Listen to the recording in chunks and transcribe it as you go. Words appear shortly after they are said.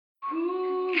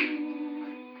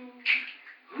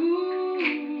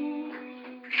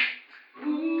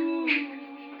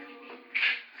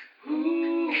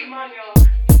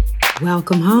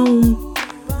Welcome home.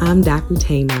 I'm Dr.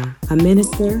 Tama, a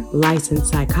minister,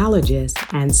 licensed psychologist,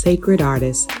 and sacred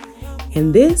artist.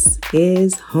 And this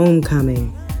is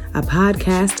Homecoming, a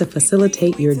podcast to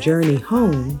facilitate your journey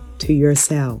home to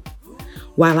yourself.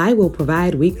 While I will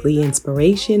provide weekly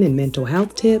inspiration and mental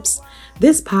health tips,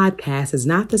 this podcast is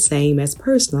not the same as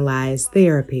personalized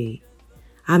therapy.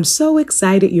 I'm so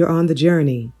excited you're on the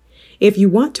journey. If you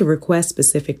want to request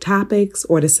specific topics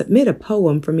or to submit a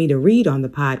poem for me to read on the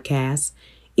podcast,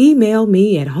 email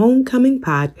me at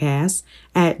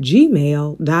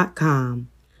homecomingpodcast@gmail.com.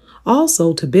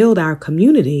 Also, to build our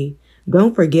community,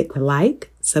 don't forget to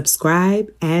like,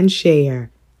 subscribe, and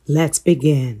share. Let's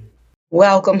begin.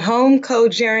 Welcome home,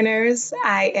 Cojourners.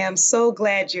 I am so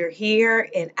glad you're here,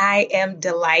 and I am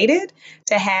delighted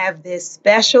to have this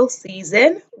special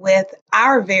season with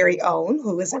our very own,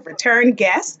 who is a return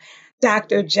guest,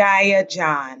 Dr. Jaiya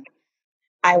John.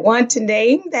 I want to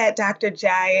name that Dr.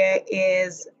 Jaiya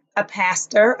is a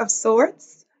pastor of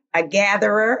sorts, a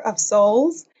gatherer of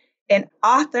souls, an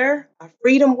author, a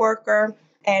freedom worker,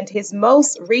 and his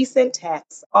most recent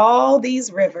text, All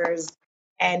These Rivers,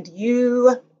 and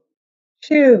You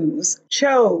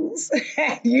chose,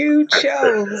 you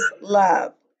chose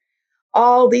love.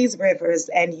 All these rivers,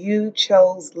 and you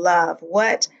chose love.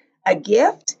 What a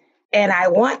gift. And I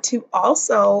want to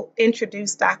also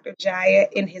introduce Dr.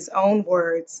 Jaiya in his own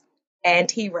words.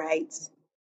 And he writes,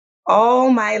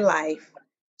 all my life,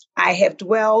 I have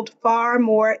dwelled far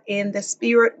more in the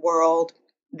spirit world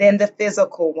than the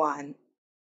physical one.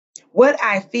 What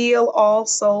I feel all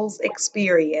souls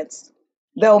experience,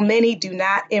 though many do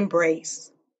not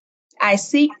embrace. I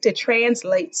seek to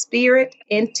translate spirit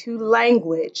into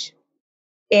language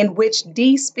in which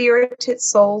despirited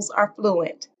souls are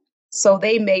fluent, so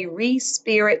they may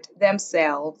re-spirit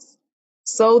themselves,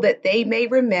 so that they may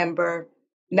remember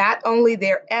not only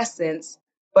their essence,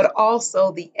 but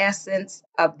also the essence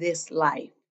of this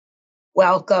life.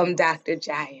 Welcome, Dr.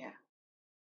 Jaiya.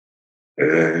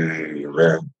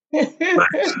 Amen.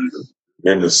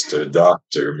 Minister,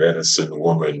 doctor, medicine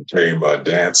woman, Tama,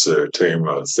 dancer,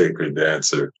 Tama, sacred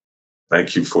dancer.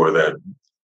 Thank you for that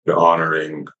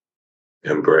honoring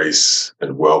embrace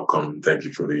and welcome. Thank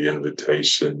you for the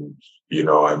invitation. You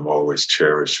know, I'm always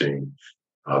cherishing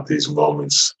these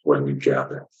moments when we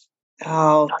gather.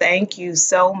 Oh, thank you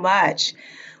so much.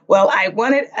 Well, I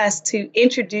wanted us to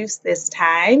introduce this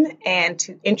time and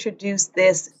to introduce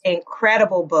this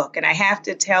incredible book. And I have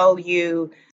to tell you,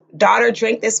 Daughter,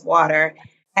 Drink This Water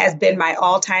has been my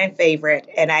all-time favorite.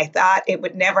 And I thought it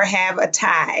would never have a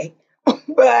tie.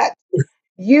 But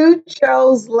You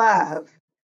Chose Love.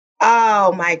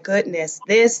 Oh, my goodness.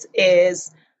 This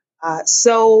is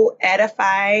so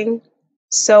edifying,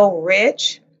 so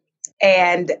rich,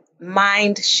 and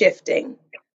mind shifting.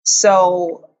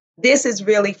 So, this is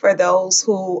really for those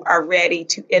who are ready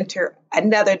to enter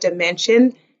another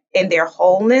dimension in their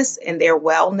wholeness, in their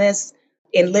wellness,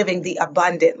 in living the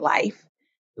abundant life.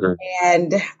 Mm.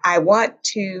 And I want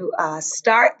to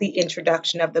start the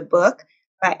introduction of the book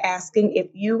by asking if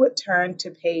you would turn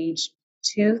to page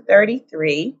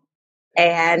 233.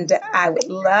 And I would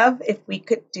love if we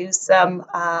could do some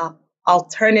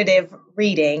alternative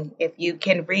reading. If you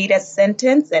can read a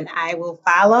sentence and I will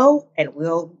follow and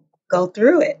we'll go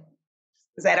through it.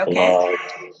 Is that okay?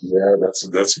 Yeah,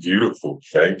 that's beautiful.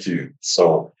 Thank you.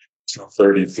 So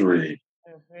 33.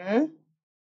 Mm-hmm.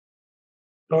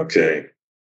 Okay.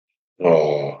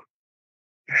 Oh,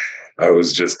 I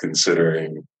was just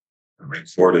considering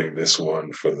recording this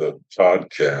one for the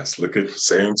podcast. Look at the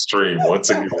same stream once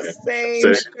again.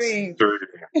 Same stream.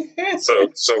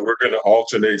 So we're going to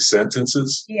alternate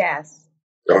sentences. Yes.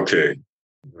 Okay.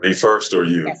 Me first or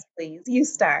you? Yes, please. You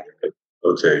start.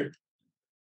 Okay.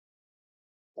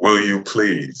 Will you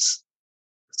please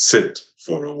sit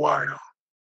for a while?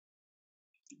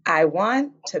 I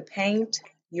want to paint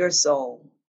your soul.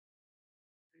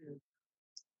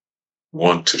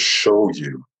 Want to show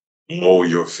you all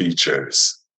your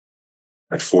features,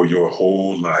 and for your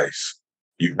whole life,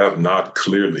 you have not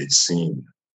clearly seen.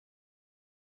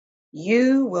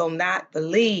 You will not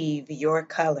believe your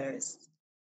colors.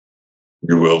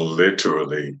 You will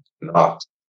literally not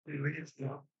believe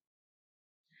them.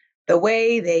 The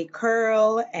way they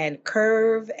curl and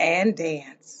curve and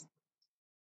dance.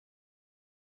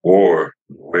 Or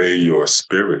the way your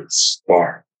spirits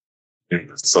spark in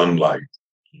the sunlight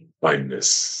and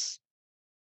kindness.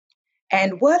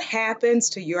 And what happens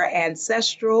to your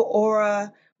ancestral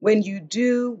aura when you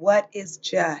do what is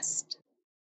just?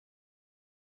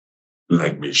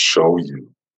 Let me show you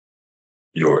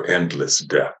your endless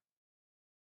depth.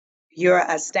 Your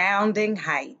astounding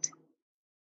height.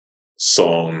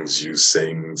 Songs you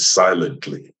sing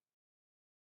silently.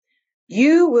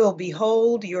 You will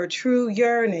behold your true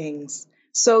yearnings,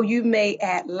 so you may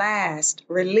at last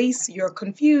release your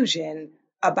confusion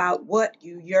about what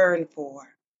you yearn for.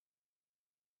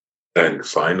 And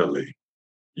finally,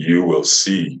 you will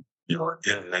see your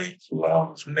innate love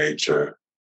of nature.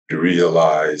 You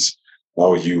realize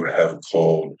how you have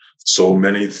called so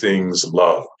many things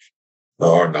love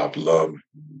are not love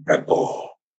at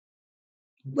all.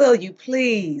 Will you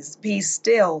please be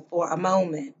still for a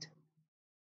moment?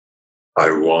 I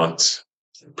want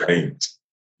to paint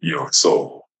your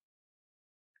soul.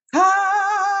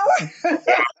 Oh,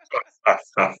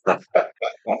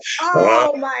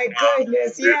 oh my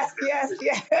goodness. Yes, yes,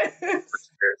 yes.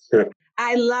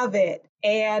 I love it.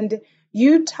 And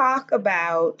you talk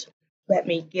about, let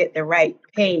me get the right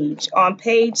page. On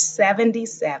page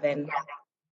 77,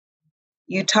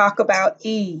 you talk about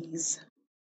ease.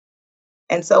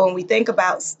 And so when we think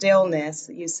about stillness,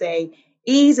 you say,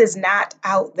 ease is not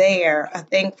out there, a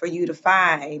thing for you to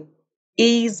find.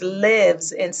 Ease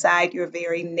lives inside your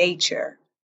very nature.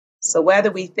 So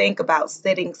whether we think about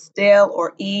sitting still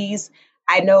or ease,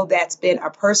 I know that's been a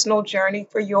personal journey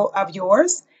for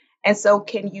yours. And so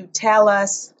can you tell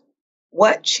us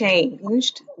what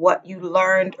changed, what you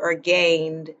learned or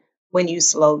gained when you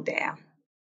slowed down?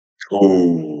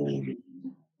 Oh,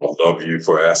 I love you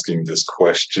for asking this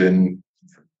question,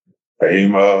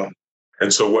 Emma.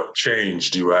 And so, what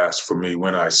changed, you asked for me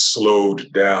when I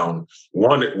slowed down?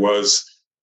 One, it was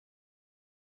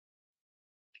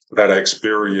that I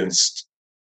experienced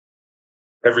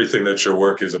everything that your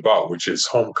work is about, which is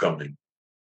homecoming.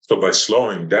 So, by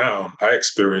slowing down, I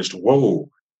experienced, whoa,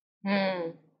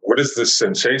 Hmm. what is this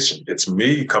sensation? It's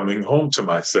me coming home to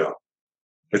myself.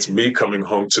 It's me coming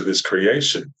home to this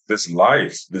creation, this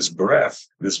life, this breath,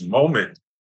 this moment,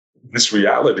 this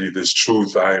reality, this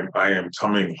truth. I am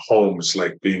coming home. It's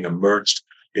like being immersed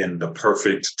in the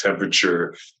perfect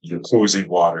temperature, jacuzzi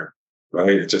water, right?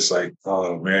 It's just like,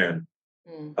 oh man,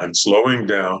 Hmm. I'm slowing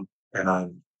down and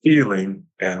I'm feeling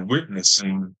and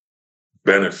witnessing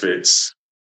benefits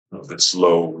of the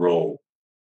slow roll,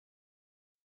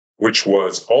 which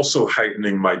was also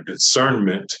heightening my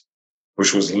discernment,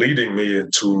 which was leading me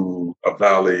into a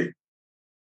valley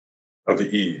of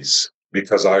ease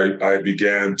because I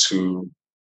began to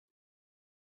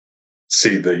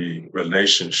see the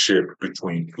relationship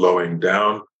between flowing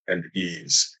down and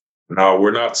ease. Now,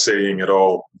 we're not saying at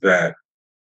all that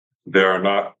there are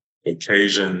not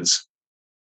occasions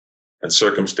and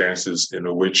circumstances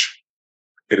in which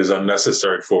it is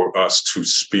unnecessary for us to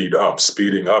speed up.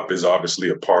 Speeding up is obviously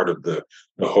a part of the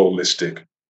holistic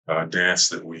dance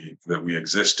that we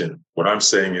exist in. What I'm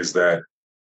saying is that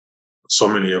so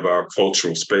many of our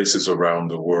cultural spaces around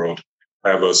the world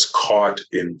have us caught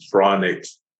in chronic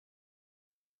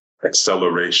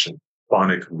acceleration,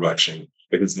 chronic rushing.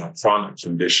 It is a chronic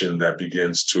condition that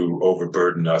begins to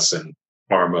overburden us and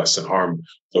harm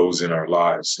those in our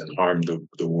lives and harm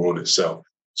the world itself.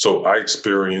 So I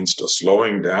experienced a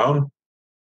slowing down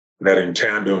that in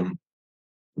tandem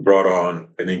brought on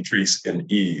an increase in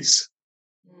ease.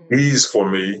 Ease for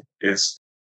me is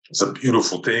a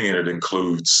beautiful thing, and it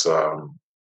includes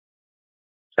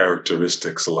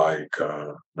characteristics like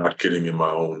not getting in my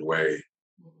own way,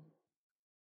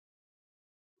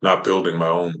 not building my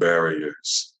own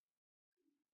barriers.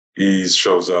 Ease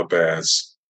shows up as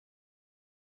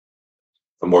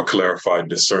a more clarified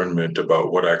discernment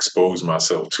about what I expose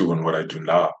myself to and what I do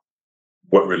not,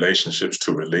 what relationships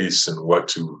to release and what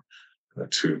to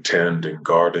tend and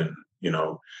garden. You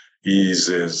know, ease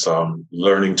is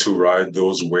learning to ride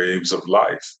those waves of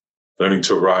life, learning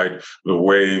to ride the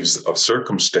waves of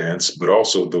circumstance, but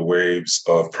also the waves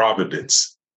of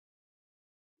providence.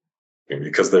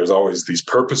 Because there's always these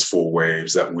purposeful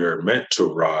waves that we're meant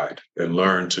to ride and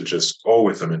learn to just go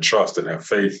with them and trust and have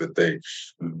faith that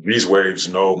these waves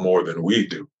know more than we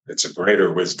do. It's a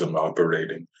greater wisdom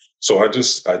operating. So I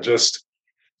just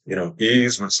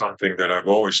ease was something that I've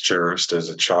always cherished as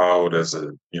a child, as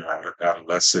a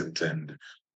adolescent, and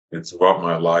throughout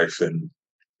my life, and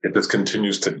it just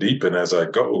continues to deepen as I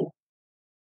go.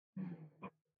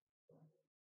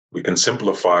 We can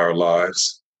simplify our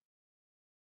lives.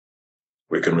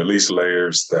 We can release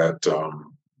layers that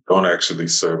don't actually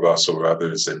serve us or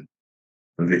others, and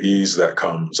the ease that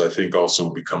comes, I think, also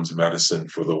becomes medicine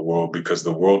for the world because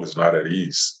the world is not at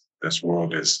ease. This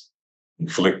world is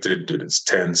inflicted, it is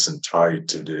tense and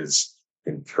tight, it is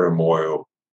in turmoil,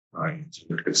 right?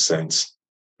 It sense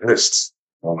mists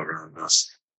all around us.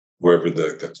 wherever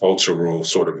the cultural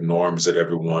sort of norms that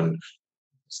everyone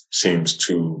seems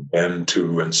to bend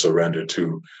to and surrender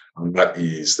to are not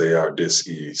ease, they are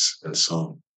dis-ease. And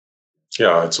so,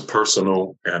 yeah, it's a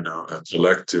personal and a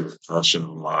collective passion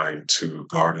of mine to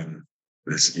garden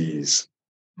this ease.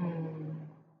 Mm.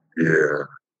 Yeah.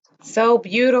 So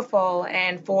beautiful.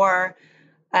 And for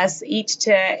us each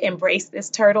to embrace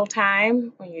this turtle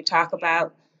time, when you talk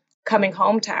about coming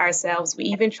home to ourselves, we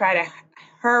even try to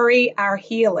hurry our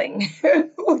healing,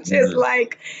 which is Mm.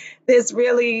 like this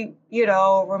really,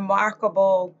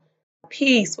 remarkable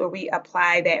piece where we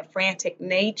apply that frantic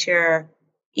nature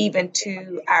even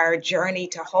to our journey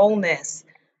to wholeness.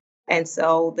 And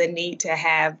so the need to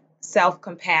have self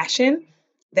compassion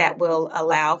that will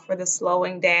allow for the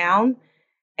slowing down.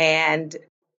 And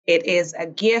it is a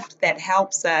gift that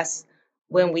helps us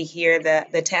when we hear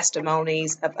the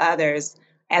testimonies of others,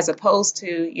 as opposed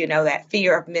to, that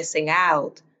fear of missing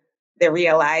out, the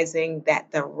realizing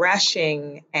that the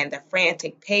rushing and the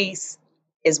frantic pace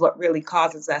is what really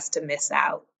causes us to miss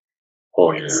out.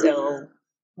 Oh, And yeah. so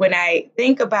when I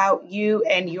think about you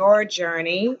and your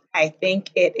journey, I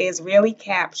think it is really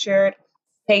captured.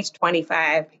 Page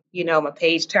 25, I'm a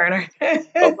page turner. I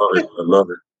love it. I love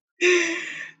it.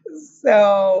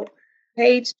 So,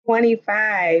 page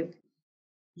 25,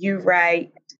 you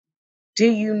write, do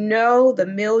you know the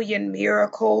million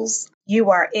miracles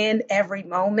you are in every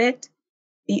moment?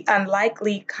 The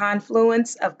unlikely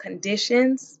confluence of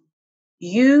conditions?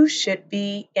 You should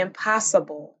be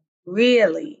impossible,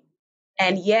 really.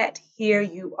 And yet, here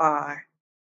you are.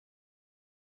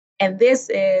 And this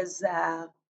is,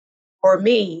 for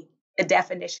me, the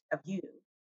definition of you,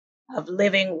 of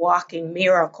living, walking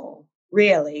miracle,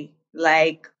 really,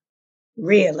 like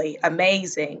really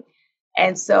amazing.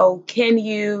 And so, can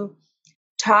you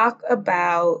talk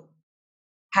about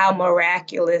how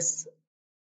miraculous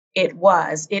it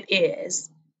is,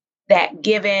 that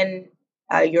given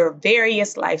your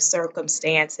various life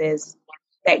circumstances,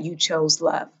 that you chose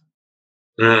love?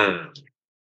 Mm.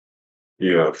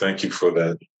 Yeah, thank you for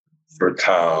that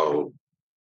fertile,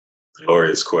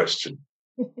 glorious question.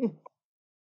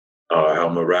 How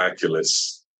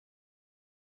miraculous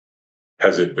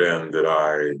has it been that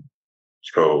I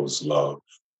chose love?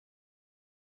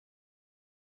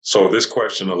 So, this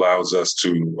question allows us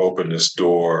to open this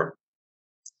door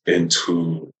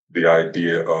into the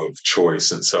idea of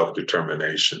choice and self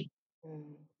determination.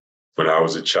 Mm, When I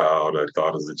was a child, I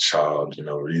thought as a child,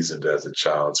 reasoned as a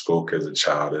child, spoke as a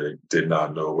child. I did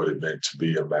not know what it meant to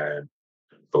be a man.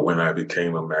 But when I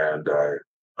became a man,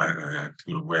 I acted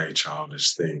in very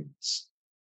childish things.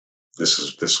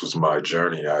 This was my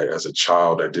journey. As a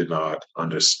child, I did not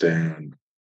understand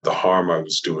the harm I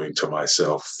was doing to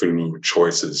myself through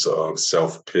choices of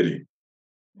self pity.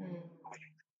 mm,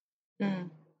 mm,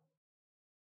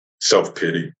 Self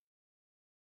pity.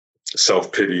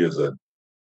 Self pity is a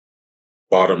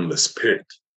bottomless pit,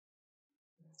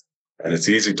 and it's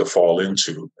easy to fall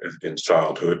into in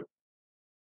childhood.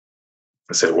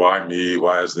 I said, "Why me?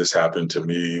 Why has this happened to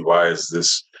me? Why is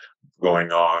this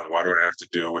going on? Why do I have to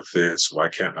deal with this? Why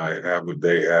can't I have what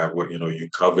they have?" What you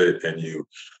covet and you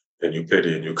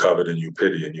pity and you covet and you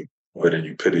pity and you covet and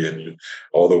you pity and you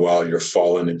all the while you're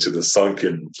falling into the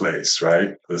sunken place,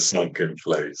 right? The sunken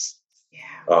place.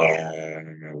 yeah.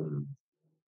 Um,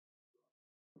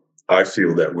 I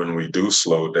feel that when we do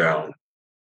slow down,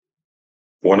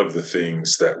 one of the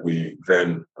things that we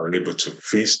then are able to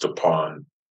feast upon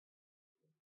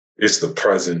is the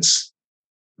presence,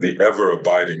 the ever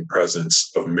abiding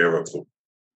presence of miracle,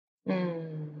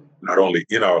 Mm, not only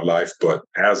in our life, but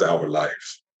as our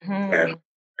life. And, mm,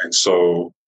 and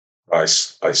so I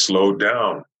slowed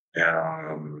down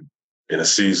in a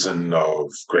season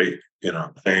of great,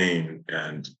 pain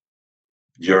and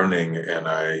yearning. And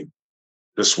I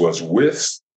just was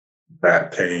with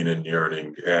that pain and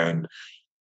yearning. And,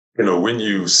 when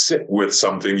you sit with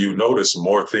something, you notice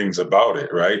more things about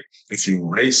it, right? If you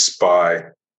race by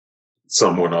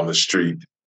someone on the street,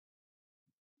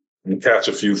 you catch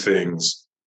a few things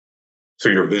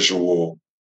to your visual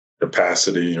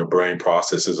capacity, your brain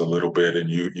processes a little bit, and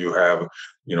you have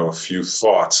a few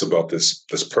thoughts about this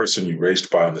person you raced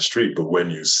by on the street. But when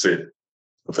you sit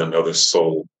with another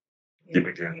soul, you yeah.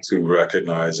 begin to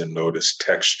recognize and notice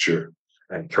texture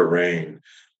and terrain,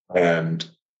 and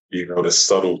you notice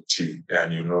subtlety,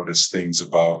 and you notice things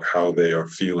about how they are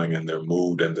feeling and their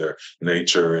mood and their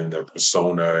nature and their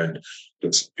persona and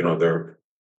just their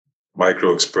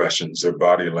micro expressions, their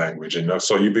body language. And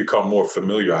so you become more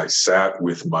familiar. I sat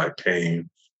with my pain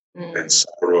and Mm,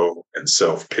 sorrow and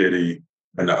self pity.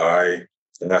 And I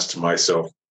asked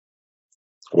myself,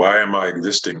 why am I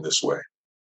existing this way?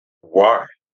 Why?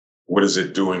 What is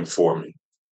it doing for me?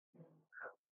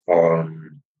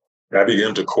 Um, I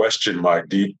began to question my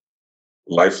deep,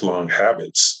 lifelong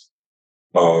habits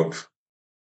of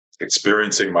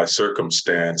experiencing my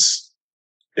circumstance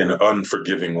in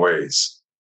unforgiving ways,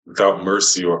 without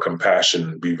mercy or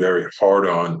compassion, be very hard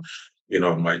on,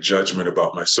 my judgment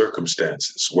about my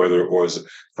circumstances, whether it was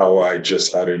how I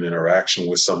just had an interaction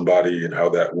with somebody and how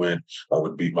that went. I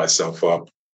would beat myself up.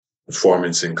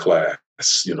 Performance in class,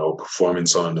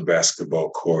 performance on the basketball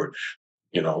court,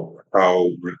 how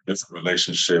different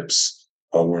relationships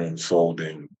were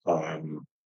unfolding,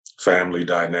 family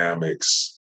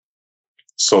dynamics,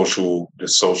 the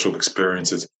social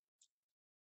experiences.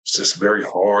 It's just very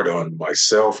hard on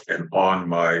myself and on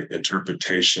my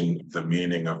interpretation of the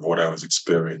meaning of what I was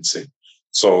experiencing.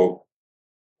 So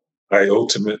I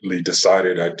ultimately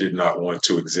decided I did not want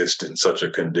to exist in such a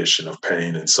condition of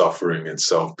pain and suffering and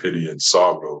self pity and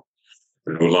sorrow.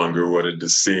 I no longer wanted to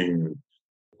sing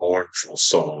mournful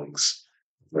songs.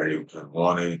 I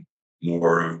wanted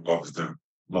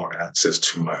more access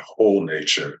to my whole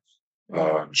nature,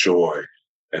 joy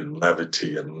and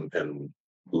levity and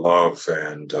love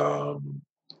and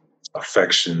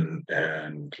affection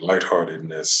and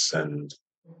lightheartedness and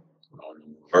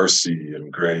mercy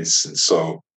and grace. And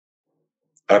so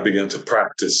I began to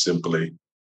practice simply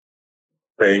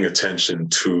paying attention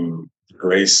to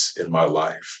grace in my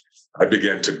life. I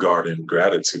began to garden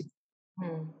gratitude.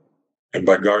 Mm. And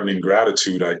by gardening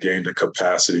gratitude, I gained a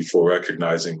capacity for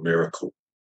recognizing miracle.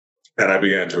 And I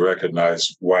began to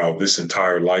recognize, wow, this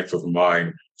entire life of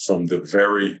mine, from the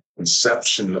very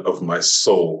conception of my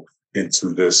soul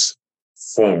into this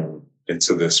form,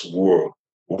 into this world,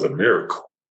 was a miracle.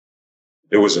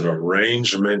 It was an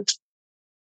arrangement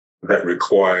that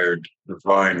required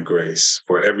divine grace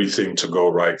for everything to go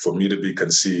right, for me to be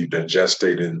conceived and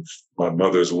gestate in my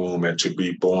mother's womb and to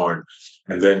be born,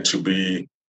 and then to be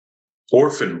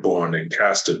orphan born and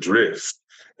cast adrift,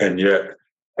 and yet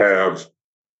have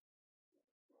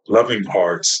loving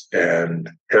hearts and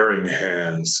caring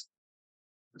hands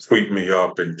sweep me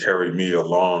up and carry me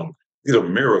along. These are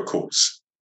miracles.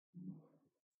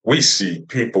 We see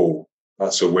people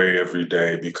pass away every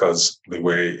day because the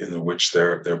way in which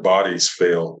their bodies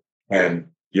fail. And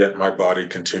yet my body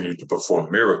continued to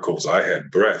perform miracles. I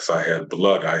had breath, I had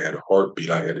blood, I had heartbeat,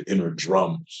 I had inner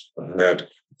drum, I had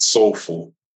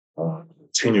soulful,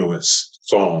 continuous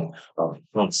song of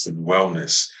health and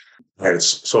wellness. I had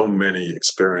so many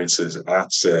experiences,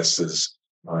 accesses.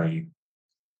 I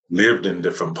lived in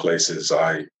different places.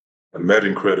 I met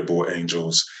incredible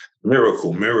angels.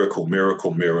 Miracle, miracle,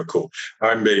 miracle, miracle.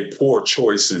 I made poor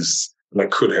choices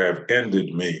that could have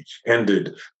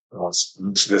ended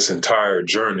this entire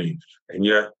journey. And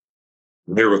yet,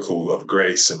 miracle of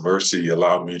grace and mercy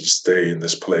allowed me to stay in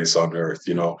this place on earth.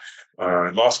 I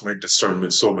lost my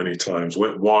discernment so many times,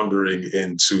 went wandering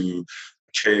into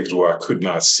caves where I could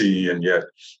not see, and yet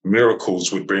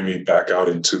miracles would bring me back out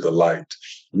into the light.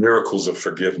 Miracles of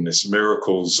forgiveness,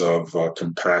 miracles of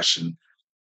compassion.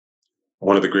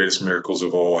 One of the greatest miracles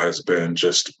of all has been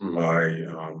just my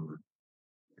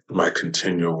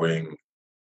continuing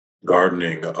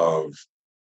gardening of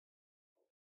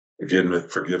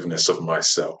forgiveness of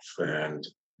myself and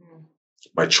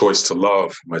my choice to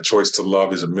love. My choice to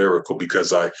love is a miracle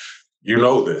because you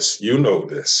know this, you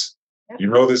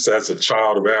know this as a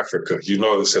child of Africa, you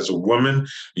know this as a woman,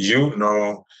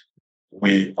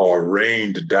 we are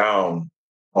rained down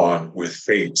on with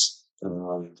hate,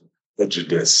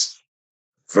 prejudice,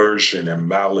 aversion, and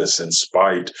malice and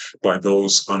spite by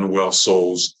those unwell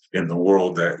souls in the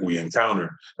world that we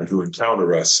encounter and who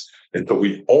encounter us. And so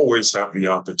we always have the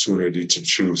opportunity to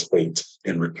choose hate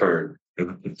in return,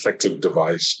 an effective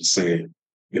device to say,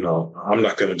 I'm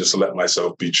not going to just let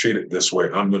myself be treated this way.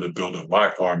 I'm going to build up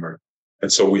my armor.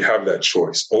 And so we have that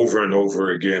choice over and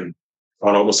over again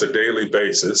on almost a daily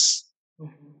basis.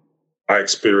 I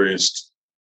experienced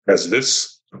as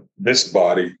this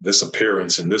body, this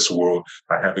appearance in this world,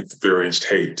 I have experienced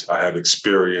hate. I have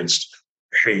experienced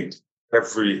hate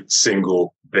every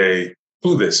single day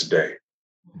to this day.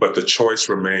 But the choice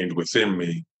remained within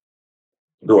me.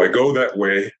 Do I go that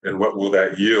way and what will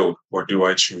that yield? Or do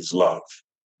I choose love?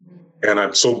 And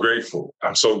I'm so grateful.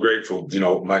 I'm so grateful.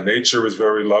 My nature is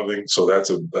very loving. So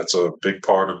that's a big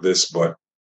part of this, but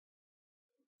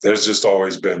there's just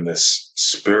always been this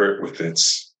spirit with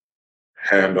its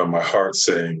hand on my heart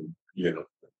saying,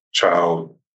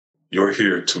 child, you're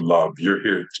here to love. You're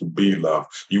here to be loved.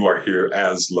 You are here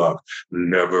as love.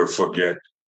 Never forget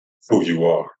who you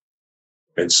are.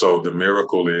 And so the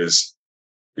miracle is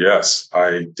Yes,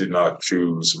 I did not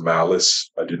choose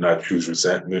malice. I did not choose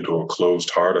resentment or a closed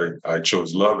heart. I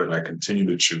chose love and I continue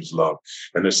to choose love.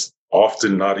 And it's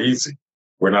often not easy.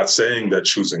 We're not saying that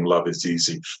choosing love is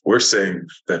easy. We're saying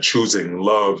that choosing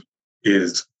love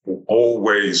is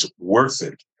always worth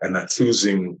it and that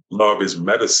choosing love is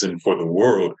medicine for the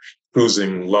world.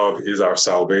 Choosing love is our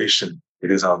salvation.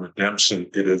 It is our redemption.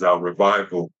 It is our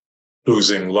revival.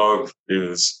 Choosing love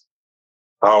is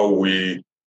how we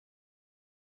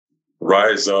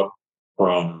rise up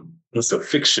from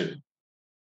crucifixion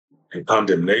and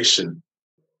condemnation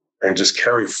and just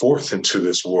carry forth into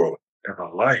this world. And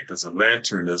a light, as a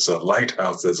lantern, as a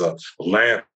lighthouse, as a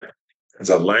lamp, as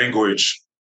a language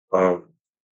of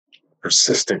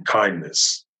persistent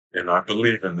kindness. And I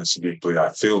believe in this deeply. I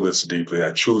feel this deeply.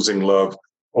 That choosing love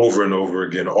over and over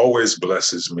again always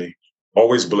blesses me,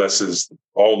 always blesses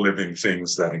all living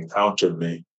things that encounter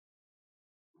me.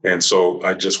 And so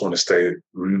I just want to stay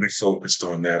really focused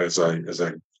on that as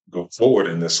I go forward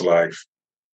in this life.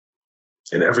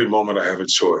 In every moment, I have a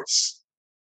choice.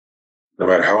 No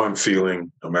matter how I'm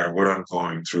feeling, no matter what I'm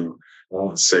going through, I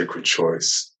want a sacred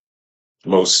choice,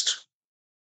 most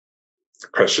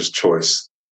precious choice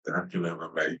that I can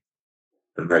ever make,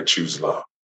 and I choose love.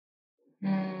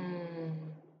 Mm.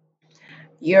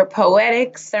 Your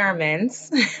poetic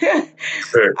sermons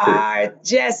are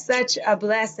just such a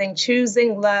blessing.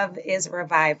 Choosing love is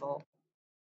revival.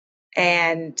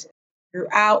 And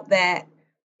throughout that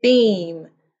theme,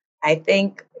 I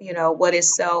think, what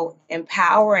is so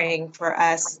empowering for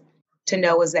us to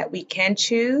know is that we can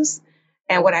choose.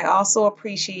 And what I also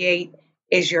appreciate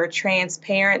is your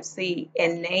transparency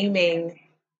in naming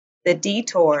the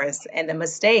detours and the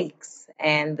mistakes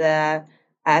and the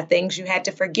things you had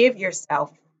to forgive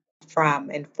yourself from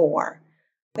and for,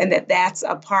 and that's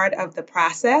a part of the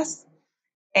process.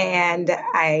 And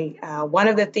one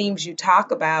of the themes you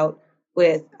talk about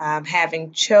with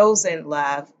having chosen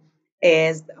love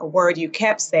is a word you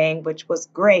kept saying, which was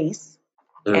grace.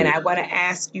 And Mm, I want to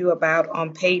ask you about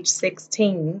on page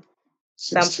 16,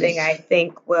 16. something I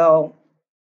think will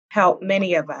help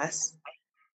many of us.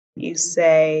 You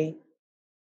say,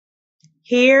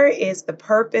 here is the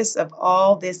purpose of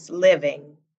all this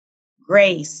living,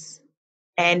 grace,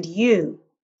 and you.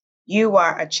 You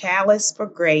are a chalice for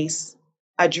grace,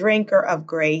 a drinker of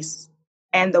grace,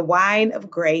 and the wine of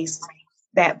grace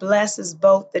that blesses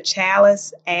both the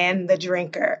chalice and the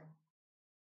drinker.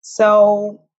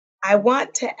 So I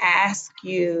want to ask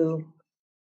you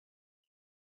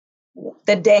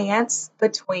the dance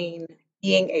between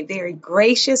being a very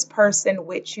gracious person,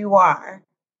 which you are,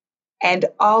 and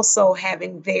also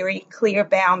having very clear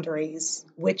boundaries,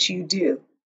 which you do.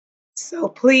 So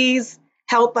please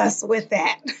help us with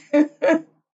that.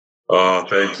 Oh,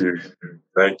 thank you.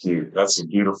 Thank you. That's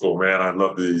beautiful, man. I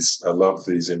love these. I love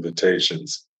these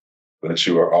invitations that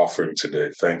you are offering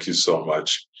today. Thank you so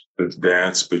much. The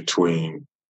dance between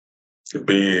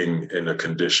being in a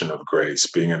condition of grace,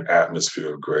 being an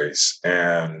atmosphere of grace,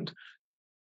 and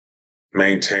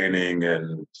maintaining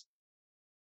and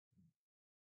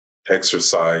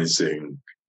exercising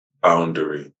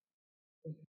boundary.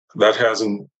 That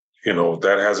hasn't,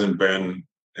 that hasn't been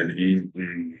an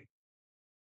easy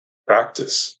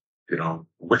practice.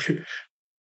 We,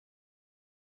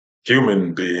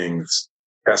 human beings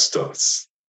test us.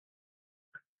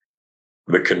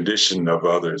 The condition of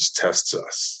others tests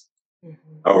us.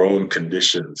 Mhm. Our own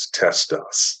conditions test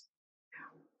us.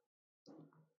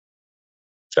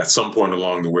 At some point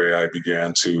along the way, I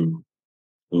began to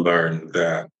learn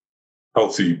that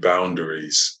healthy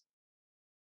boundaries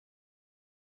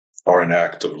are an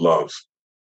act of love.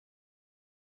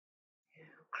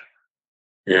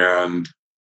 And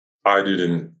I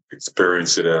didn't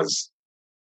experience it as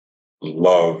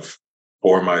love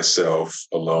for myself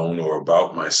alone or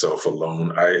about myself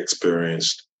alone. I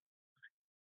experienced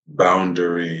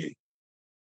boundary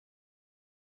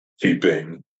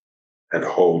keeping and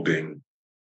holding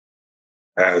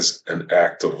as an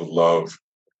act of love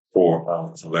for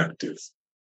our collective,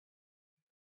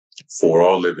 for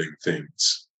all living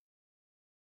things.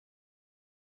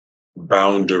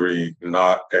 Boundary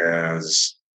not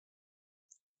as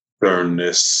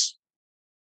sternness,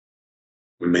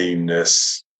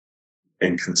 meanness,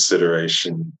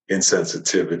 inconsideration,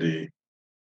 insensitivity,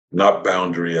 not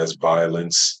boundary as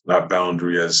violence, not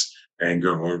boundary as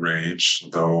anger or rage,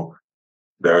 though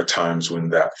there are times when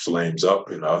that flames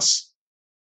up in us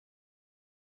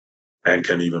and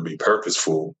can even be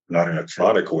purposeful, not in a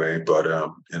chronic way, but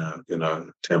in a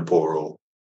temporal,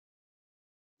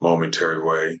 momentary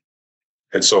way.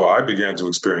 And so I began to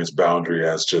experience boundary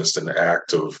as just an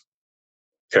act of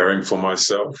caring for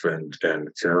myself and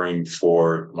caring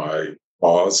for my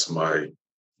cause, my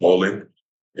calling.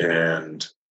 And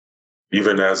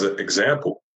even as an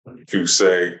example, to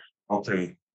say,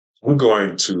 okay, I'm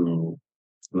going to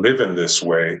live in this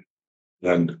way.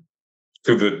 And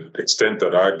to the extent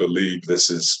that I believe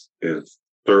is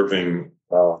serving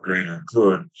our greater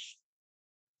good,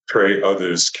 pray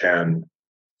others can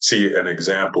see an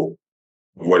example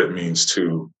of what it means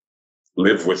to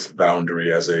live with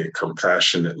boundary as a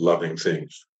compassionate, loving thing.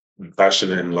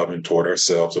 Compassionate and loving toward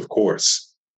ourselves, of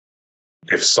course.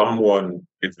 If someone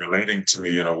is relating to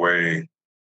me in a way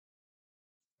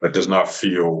that does not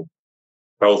feel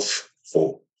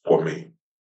healthful for me,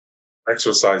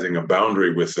 exercising a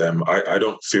boundary with them, I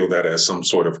don't feel that as some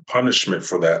sort of punishment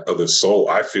for that other soul.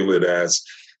 I feel it as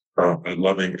a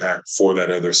loving act for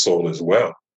that other soul as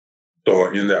well.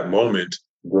 So in that moment,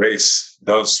 grace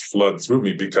does flood through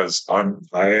me because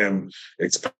I am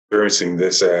experiencing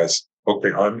this as,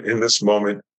 okay, I'm in this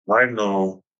moment. I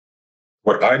know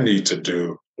what I need to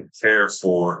do to care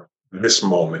for this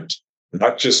moment,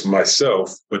 not just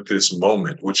myself, but this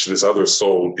moment, which this other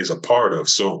soul is a part of.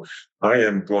 So I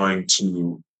am going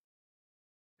to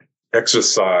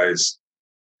exercise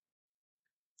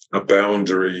a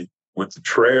boundary with the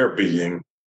prayer being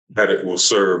that it will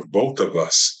serve both of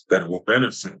us, that it will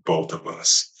benefit both of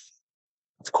us.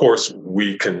 Of course,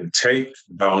 we can take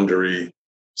boundary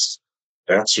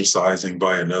exercising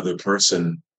by another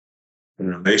person in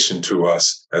relation to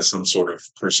us as some sort of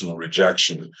personal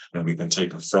rejection, and we can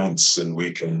take offense and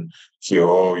we can feel,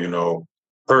 oh,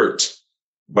 hurt.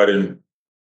 But in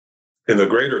the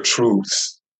greater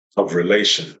truth of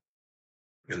relation,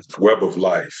 in the web of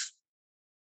life,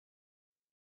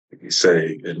 you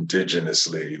say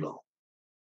indigenously,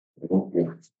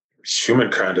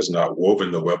 humankind is not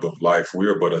woven the web of life. We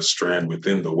are but a strand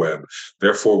within the web.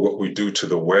 Therefore, what we do to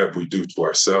the web, we do to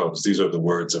ourselves. These are the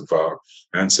words of our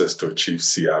ancestor, Chief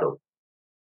Seattle.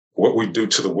 What we do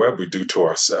to the web, we do to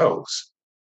ourselves.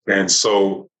 And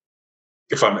so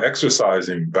if I'm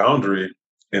exercising boundary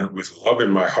and with love in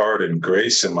my heart and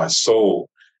grace in my soul,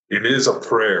 it is a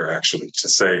prayer actually to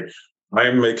say, I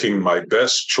am making my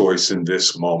best choice in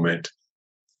this moment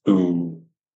to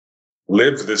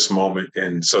live this moment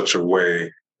in such a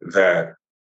way that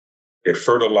it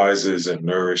fertilizes and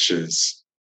nourishes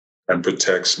and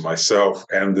protects myself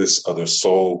and this other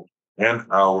soul and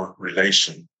our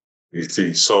relation. You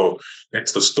see, so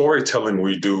it's the storytelling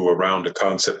we do around a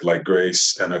concept like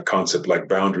grace and a concept like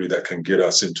boundary that can get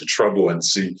us into trouble. And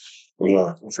see,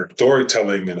 for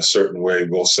storytelling in a certain way,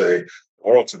 we'll say,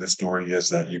 moral to the story is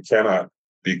that you cannot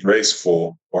be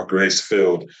graceful or grace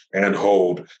filled and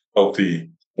hold healthy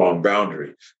long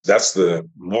boundary. That's the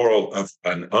moral of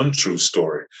an untrue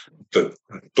story. The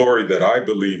story that I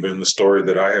believe in, the story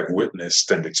that I have witnessed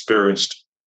and experienced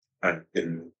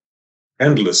in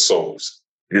endless souls,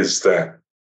 is that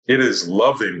it is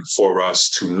loving for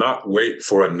us to not wait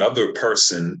for another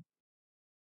person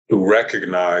to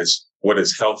recognize what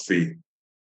is healthy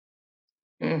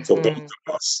for both Mhm.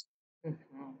 of us Mhm.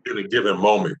 in a given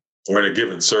moment or in a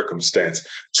given circumstance.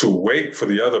 To wait for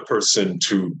the other person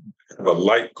to have a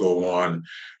light go on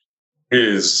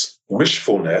is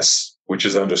wishfulness, which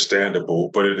is understandable,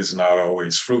 but it is not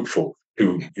always fruitful.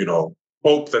 To,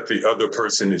 hope that the other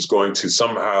person is going to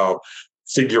somehow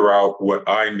figure out what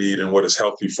I need and what is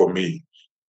healthy for me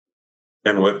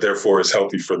and what therefore is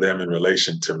healthy for them in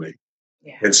relation to me.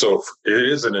 Yeah. And so it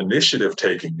is an initiative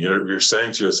taking. You're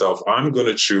saying to yourself, I'm going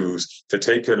to choose to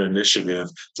take an initiative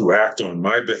to act on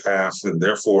my behalf and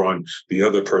therefore on the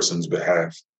other person's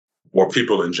behalf or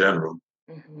people in general.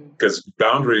 Mhm. Because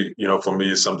boundary, for me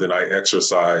is something I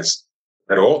exercise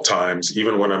at all times,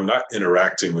 even when I'm not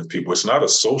interacting with people. It's not a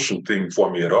social thing for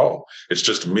me at all. It's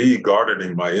just me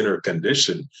gardening my inner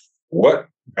condition. What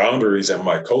boundaries am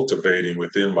I cultivating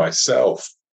within myself,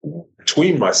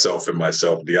 between myself and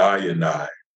myself, the I and I,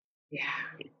 Yeah.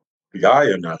 the I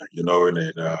and I,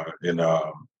 in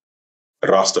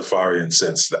Rastafarian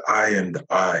sense, the I and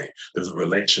I, there's a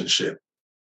relationship.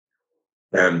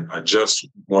 And I just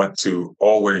want to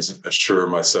always assure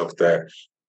myself that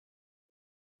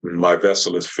my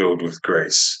vessel is filled with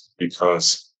grace,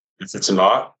 because if it's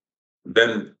not,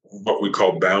 then what we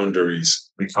call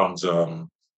boundaries becomes an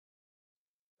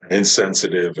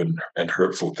insensitive and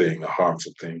hurtful thing, a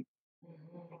harmful thing.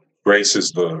 Mhm. Grace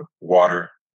is the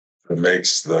water that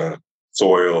makes the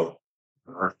soil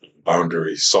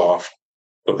boundary soft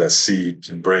so that seed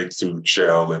can break through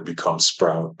shell and become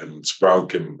sprout, and sprout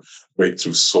can break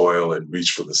through soil and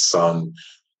reach for the sun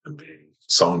and be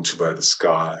sown to by the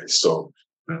sky. So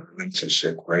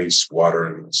relationship, grace, water,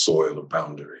 and soil, a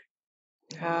boundary.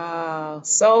 Oh,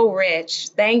 so rich.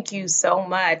 Thank you so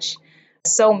much.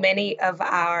 So many of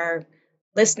our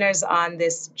listeners on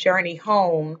this journey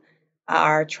home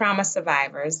are trauma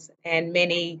survivors, and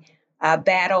many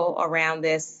battle around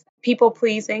this people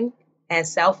pleasing and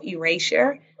self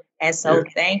erasure. And Yeah, so,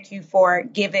 thank you for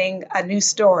giving a new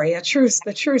story,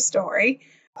 the true story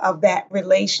of that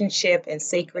relationship and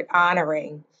sacred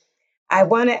honoring. I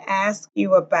want to ask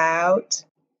you about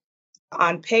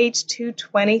on page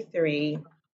 223.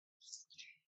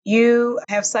 You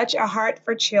have such a heart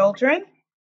for children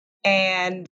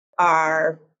and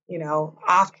are,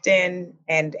 often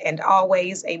and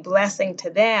always a blessing to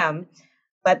them.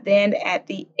 But then at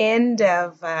the end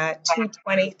of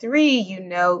 223, you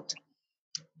note,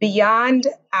 beyond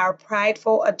our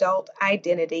prideful adult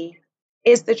identity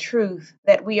is the truth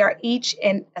that we are each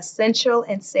in essential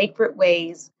and sacred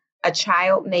ways a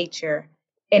child nature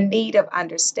in need of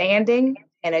understanding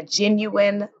and a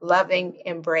genuine, loving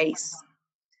embrace.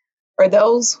 For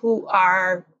those who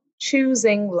are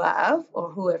choosing love or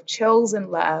who have chosen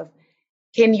love,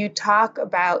 can you talk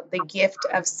about the gift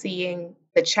of seeing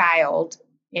the child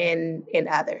in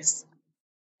others?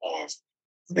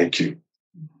 thank you.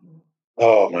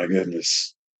 Oh my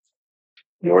goodness.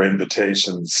 Your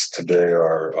invitations today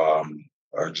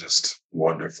are just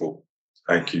wonderful.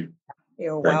 Thank you.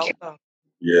 You're Thank you. welcome.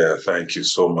 Yeah, thank you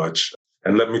so much.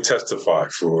 And let me testify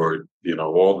for,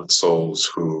 all the souls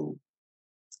who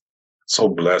so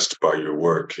blessed by your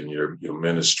work and your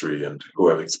ministry and who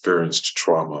have experienced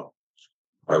trauma.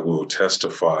 I will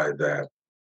testify that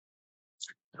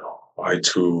I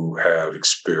too have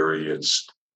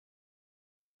experienced,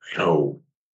 you know,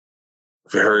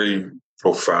 very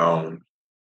profound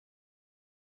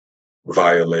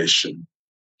violation,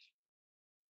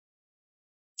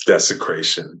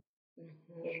 desecration,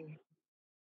 Mhm.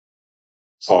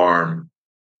 harm,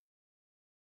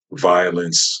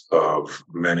 violence of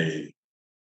many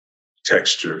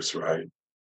textures, right?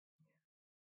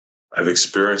 I've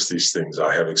experienced these things.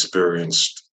 I have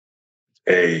experienced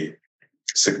a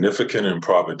significant and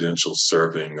providential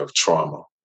serving of trauma.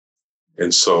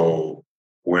 And so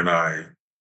when I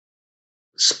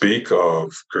speak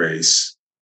of grace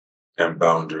and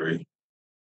boundary,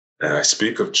 and I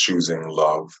speak of choosing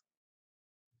love,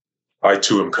 I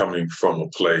too am coming from a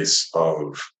place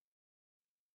of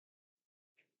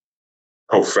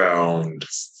profound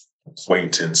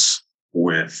acquaintance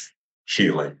with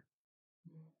healing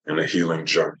and a healing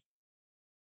journey.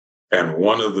 And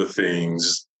one of the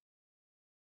things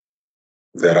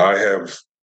that I have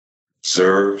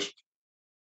observed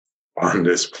on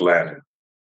this planet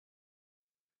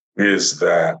is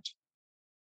that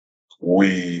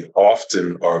we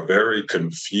often are very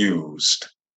confused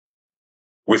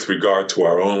with regard to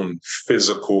our own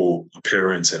physical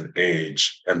appearance and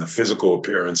age, and the physical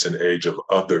appearance and age of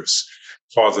others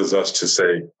causes us to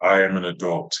say, I am an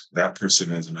adult, that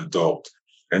person is an adult.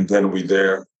 And then we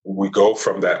go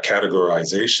from that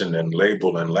categorization and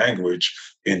label and language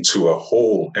into a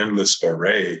whole endless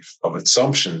array of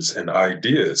assumptions and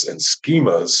ideas and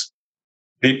schemas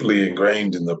deeply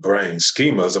ingrained in the brain,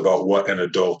 schemas about what an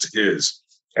adult is.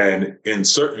 And in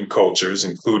certain cultures,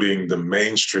 including the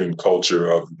mainstream culture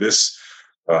of this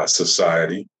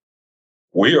society,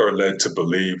 we are led to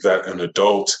believe that an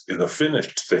adult is a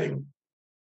finished thing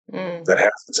Mm. that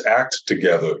has its act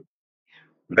together,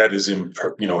 that is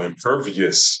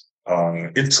impervious,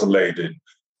 insulated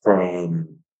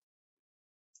from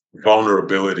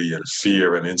vulnerability and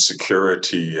fear and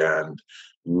insecurity and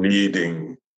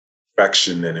needing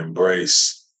affection and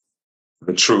embrace.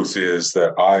 The truth is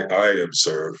that I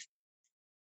observe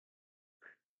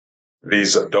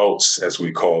these adults, as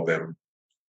we call them,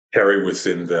 carry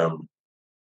within them,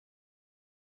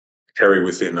 carry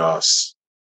within us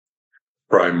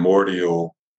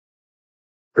primordial,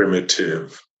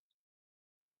 primitive,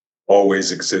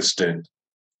 always existent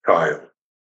child.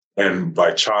 And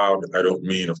by child, I don't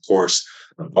mean, of course,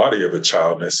 the body of a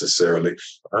child necessarily.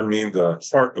 I mean the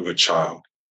heart of a child,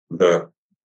 the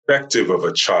perspective of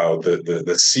a child,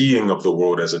 the seeing of the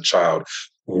world as a child.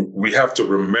 We have to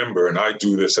remember, and I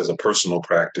do this as a personal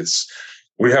practice,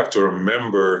 we have to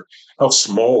remember how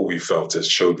small we felt as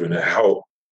children and how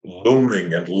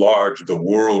looming and large the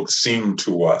world seemed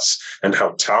to us and how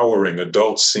towering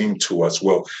adults seemed to us.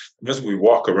 Well, as we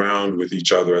walk around with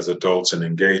each other as adults and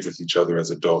engage with each other as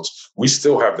adults, we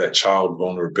still have that child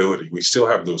vulnerability. We still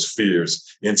have those fears,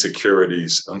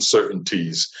 insecurities,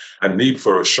 uncertainties, a need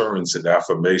for assurance and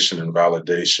affirmation and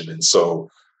validation. And so,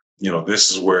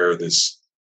 this is where this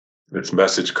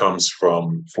message comes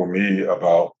from for me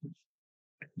about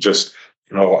just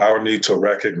our need to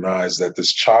recognize that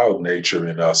this child nature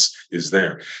in us is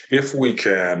there. If we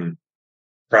can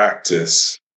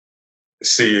practice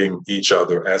seeing each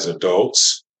other as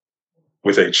adults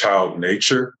with a child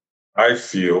nature, I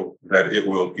feel that it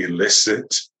will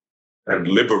elicit and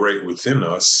liberate within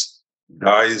us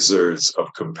geysers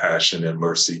of compassion and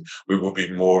mercy. We will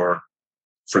be more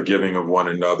forgiving of one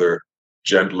another,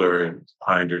 gentler and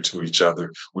kinder to each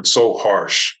other. We're so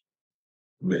harsh.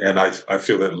 And I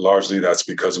feel that largely that's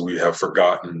because we have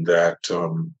forgotten that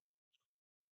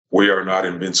we are not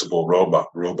invincible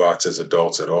robots as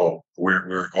adults at all.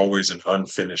 We're always an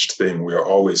unfinished thing. We are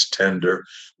always tender.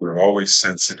 We're always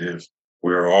sensitive.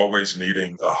 We're always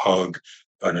needing a hug,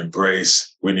 an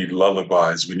embrace. We need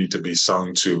lullabies. We need to be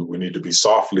sung to. We need to be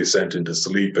softly sent into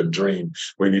sleep and dream.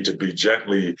 We need to be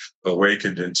gently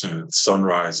awakened into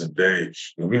sunrise and day.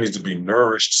 And we need to be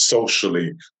nourished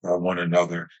socially by one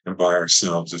another and by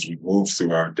ourselves as we move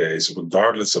through our days,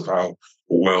 regardless of how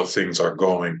well things are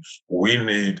going. We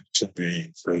need to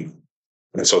be free.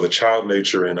 And so the child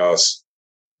nature in us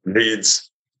needs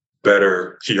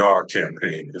better PR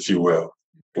campaign, if you will.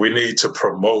 We need to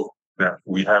promote that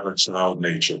we have a child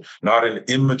nature, not an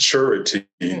immaturity,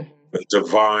 Mhm. but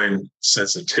divine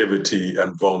sensitivity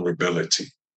and vulnerability.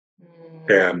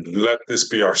 Mm. And let this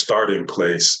be our starting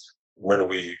place when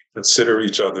we consider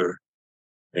each other,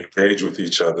 engage with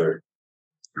each other,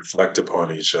 reflect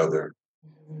upon each other,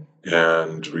 Mhm.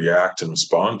 and react and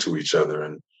respond to each other,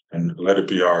 and let it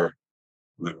be the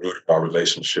root of our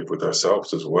relationship with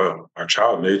ourselves as well. Our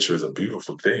child nature is a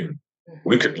beautiful thing.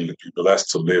 We could Mhm. be blessed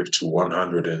to live to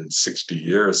 160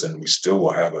 years and we still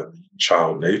will have a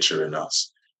child nature in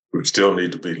us. We still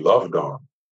need to be loved on.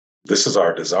 This is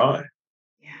our design.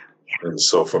 Yeah. And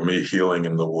so for me, healing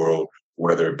in the world,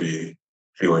 whether it be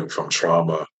healing from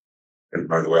trauma, and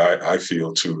by the way, I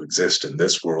feel to exist in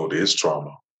this world is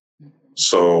trauma. Mhm.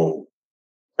 So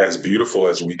as beautiful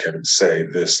as we can say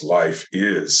this life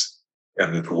is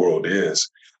and the world is,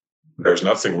 there's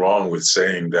nothing wrong with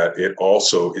saying that it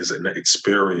also is an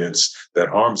experience that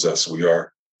harms us. We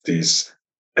are these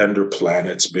ender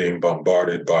planets being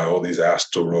bombarded by all these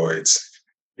asteroids,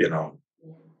 you know,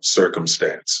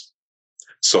 circumstance.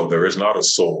 So there is not a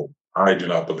soul. I do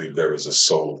not believe there is a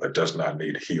soul that does not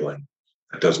need healing,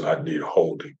 that does not need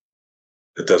holding,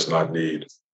 that does not need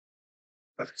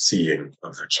a seeing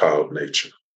of their child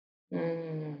nature.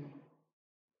 Mm.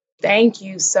 Thank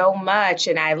you so much.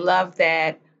 And I love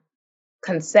that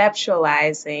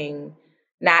conceptualizing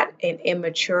not an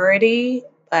immaturity,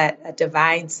 but a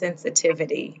divine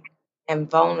sensitivity and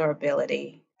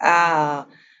vulnerability. I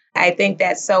think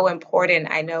that's so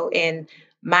important. I know in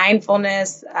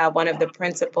mindfulness, one of the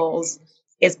principles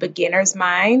is beginner's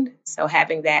mind. So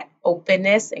having that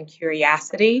openness and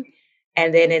curiosity.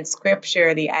 And then in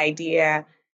scripture, the idea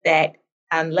that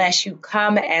unless you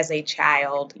come as a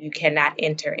child, you cannot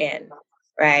enter in,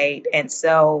 right? And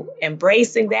so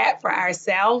embracing that for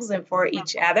ourselves and for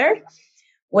each other,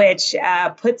 which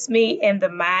puts me in the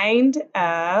mind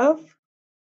of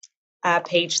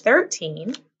page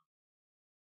 13.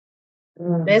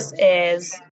 This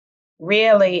is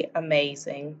really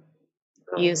amazing.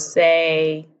 You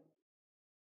say,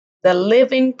 the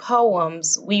living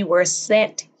poems we were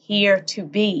sent here to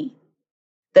be,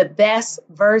 the best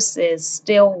verses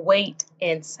still wait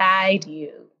inside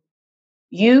you.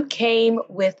 You came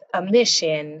with a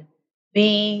mission,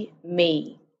 be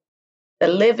me. The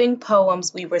living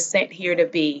poems we were sent here to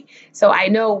be. So I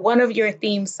know one of your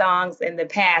theme songs in the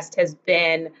past has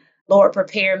been, Lord,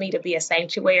 prepare me to be a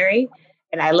sanctuary.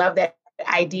 And I love that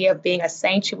idea of being a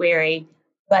sanctuary.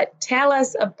 But tell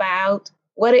us about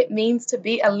what it means to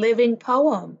be a living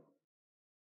poem.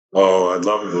 Oh, I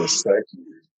love this. Thank you.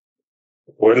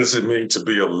 What does it mean to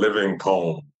be a living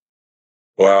poem?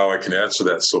 Wow, I can answer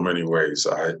that so many ways.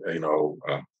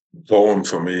 Poem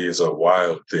for me is a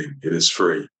wild thing. It is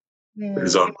free. It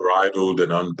is Mm. unbridled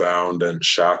and unbound and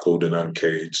shackled and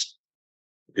uncaged.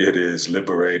 It is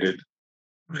liberated.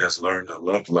 It has learned a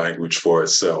love language for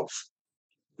itself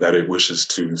that it wishes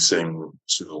to sing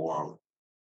to the world.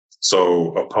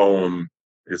 So a poem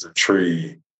is a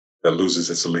tree that loses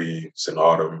its leaves in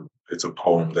autumn. It's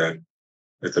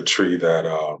a tree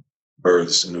that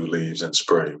births new leaves in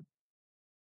spring.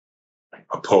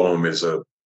 A poem is a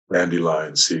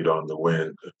dandelion seed on the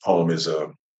wind. A poem is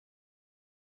a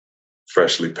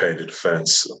freshly painted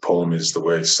fence. A poem is the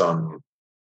way sun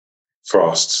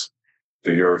frosts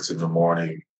the earth in the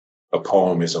morning. A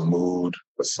poem is a mood,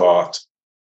 a thought,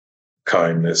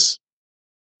 kindness.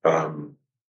 Um,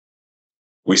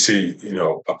 we see,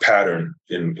 a pattern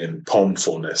in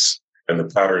poemfulness, and the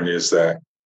pattern is that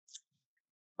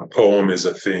A poem is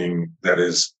a thing that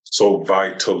is so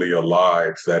vitally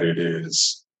alive that it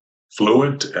is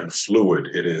fluent and fluid.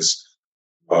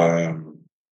 Um,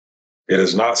 it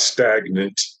is not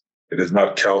stagnant. It is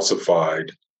not calcified.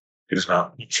 It is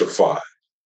not putrefied.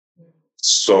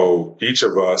 So each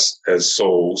of us as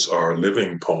souls are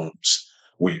living poems.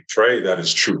 We pray that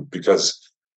is true because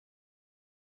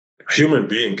a human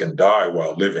being can die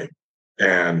while living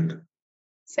and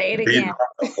Say it be again.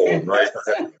 not a poem, right?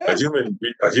 A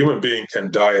human being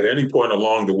can die at any point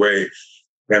along the way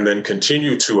and then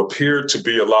continue to appear to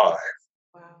be alive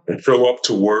Wow. and show up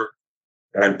to work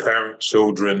and parent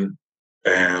children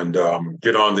and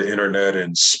get on the internet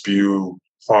and spew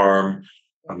harm.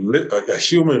 A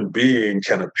human being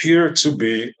can appear to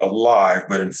be alive,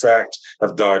 but in fact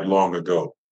have died long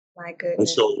ago. My And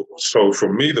goodness. so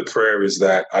for me, the prayer is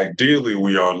that ideally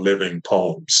we are living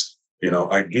poems.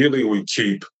 Ideally we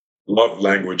keep love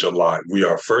language alive. We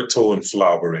are fertile and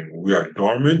flowering. We are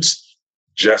dormant,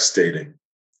 gestating.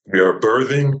 We are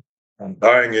birthing and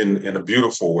dying in a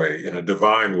beautiful way, in a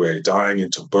divine way, dying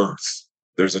into birth.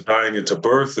 There's a dying into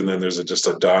birth, and then there's just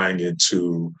a dying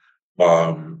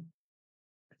um,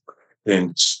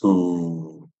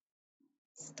 into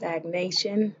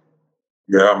Stagnation.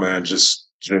 yeah, man, just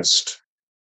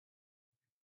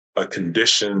a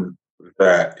condition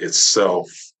that itself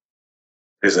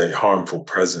is a harmful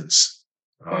presence.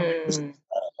 It's Mm.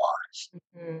 not alive.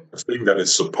 Mm. The thing that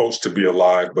is supposed to be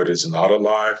alive but is not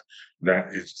alive,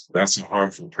 that's a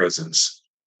harmful presence.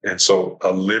 And so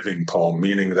a living poem,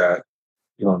 meaning that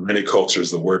in many cultures,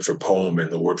 the word for poem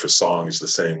and the word for song is the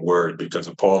same word because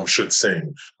a poem should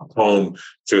sing. A poem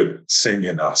should sing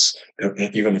in us.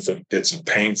 Even if it's a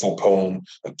painful poem,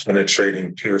 a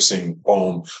penetrating, piercing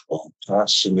poem, or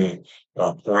passionate,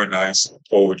 paradise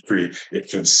poetry, it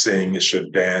should sing, it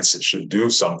should dance, it should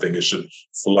do something. It should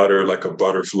flutter like a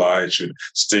butterfly. It should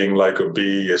sting like a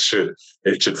bee. It should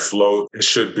float. It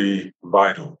should be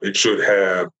vital. It should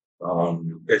have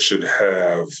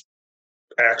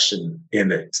action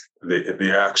in it,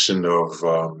 the action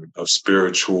of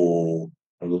spiritual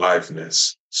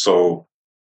aliveness. So,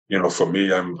 for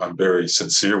me, I'm very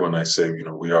sincere when I say,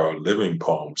 we are living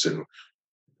poems, and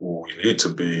we need to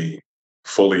be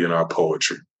fully in our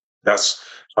poetry. That's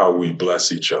how we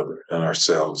bless each other and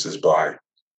ourselves is by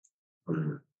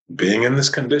um, being in this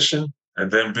condition and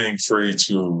then being free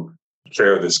to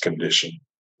share this condition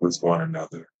with one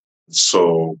another.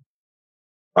 So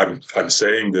I'm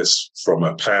saying this from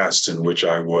a past in which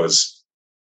I was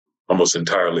almost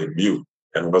entirely mute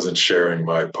and wasn't sharing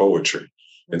my poetry.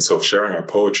 And so sharing our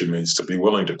poetry means to be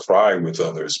willing to cry with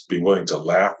others, be willing to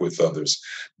laugh with others,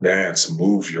 dance,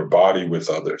 move your body with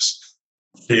others,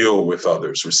 feel with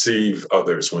others, receive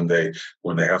others when they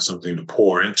have something to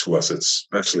pour into us, it's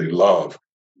especially love,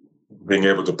 being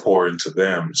able to pour into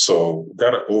them. So we've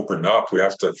got to open up. We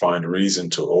have to find a reason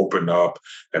to open up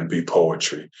and be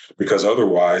poetry. Because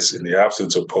otherwise, in the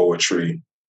absence of poetry,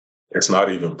 it's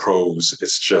not even prose,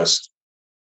 it's just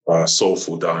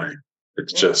soulful dying.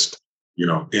 It's Mm. just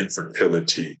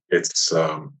infertility. It's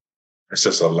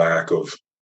just a lack of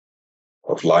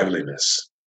liveliness.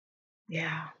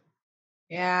 Yeah.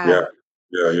 Yeah. Yeah,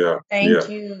 yeah, yeah, yeah, Thank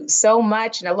you so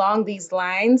much. And along these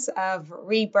lines of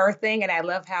rebirthing, and I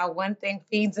love how one thing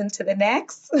feeds into the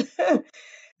next. yeah.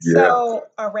 So,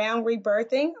 around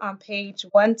rebirthing on page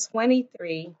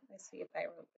 123, let's see if I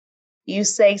wrote. You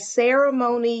say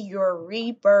ceremony your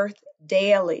rebirth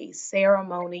daily.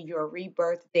 Ceremony your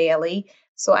rebirth daily.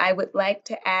 So I would like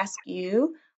to ask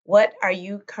you, what are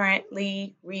you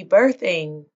currently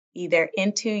rebirthing, either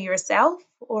into yourself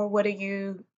or what are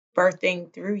you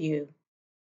birthing through you?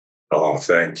 Oh,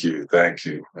 thank you, thank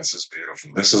you. This is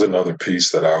beautiful. This is another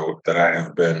piece that I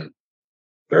have been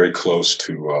very close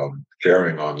to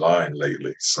sharing online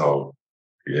lately. So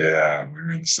yeah,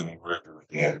 we're in the same river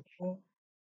again. Mm.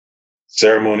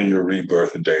 Ceremony your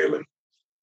rebirth daily.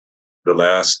 The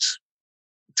last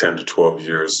 10 to 12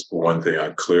 years, one thing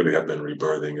I clearly have been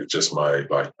rebirthing is just my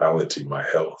vitality, my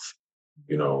health,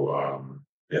 in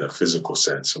a physical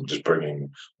sense. I'm just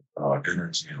bringing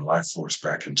energy and life force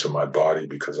back into my body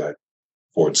because I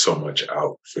poured so much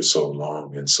out for so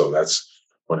long. And so that's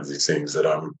one of the things that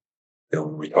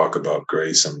when we talk about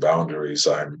grace and boundaries,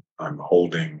 I'm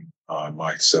holding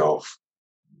myself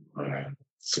uh,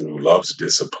 through love's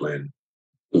discipline,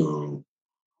 through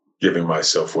giving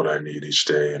myself what I need each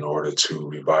day in order to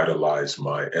revitalize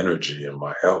my energy and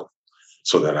my health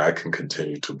so that I can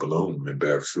continue to bloom and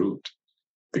bear fruit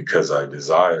because I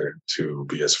desire to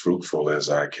be as fruitful as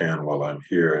I can while I'm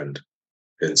here.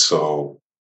 And so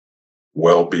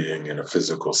well-being in a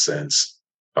physical sense,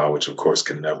 which of course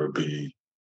can never be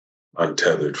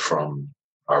untethered from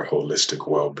our holistic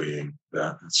well-being.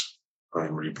 That's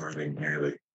I'm rebirthing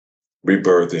daily,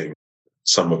 rebirthing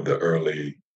some of the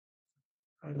early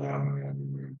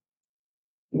um,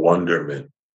 wonderment,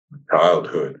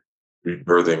 childhood,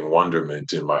 rebirthing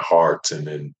wonderment in my heart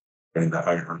and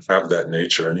I have that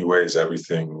nature anyways.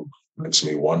 Everything makes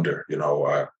me wonder.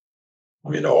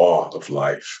 I'm in awe of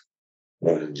life,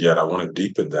 and yet I want to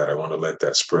deepen that. I want to let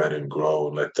that spread and grow,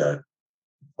 and let that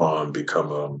pond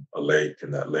become a lake,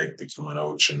 and that lake become an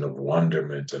ocean of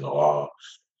wonderment and awe,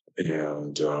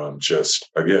 and just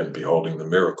again beholding the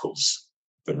miracles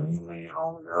that are really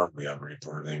all around me. I'm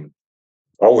rebirthing.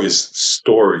 Always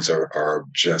stories are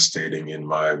gestating in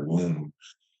my womb,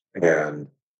 and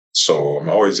so I'm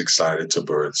always excited to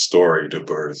birth story, to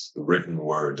birth the written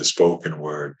word, the spoken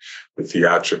word, the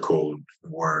theatrical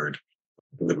word,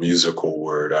 the musical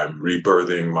word. I'm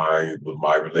rebirthing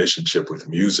my relationship with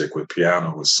music, with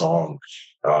piano, with song,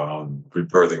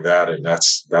 rebirthing that, and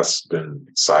that's been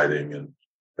exciting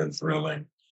and thrilling.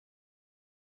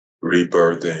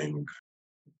 Rebirthing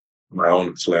my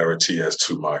own clarity as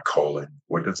to my calling.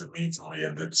 What does it mean for me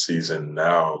in this season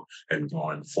now and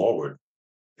going forward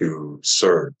to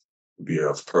serve, to be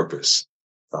of purpose,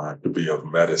 to be of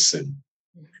medicine?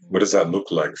 What Mhm. does that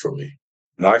look like for me?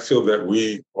 And I feel that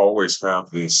we always have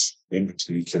this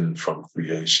invitation from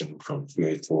creation, from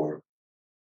creator,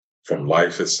 from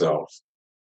life itself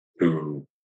to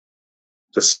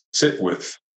just sit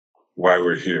with why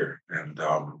we're here and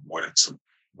what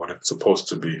it's supposed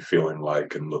to be feeling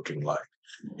like and looking like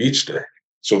each day.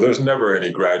 So there's never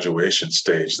any graduation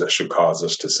stage that should cause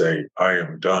us to say, I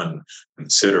am done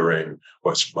considering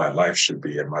what my life should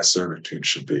be and my servitude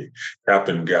should be. Cap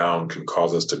and gown can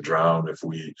cause us to drown if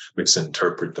we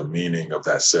misinterpret the meaning of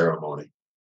that ceremony.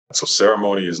 So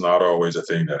ceremony is not always a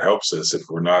thing that helps us. If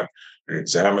we're not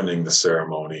examining the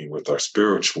ceremony with our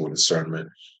spiritual discernment,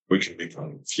 we can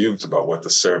become confused about what the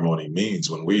ceremony means.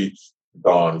 When we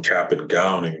don cap and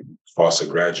gown and cross a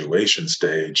graduation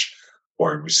stage,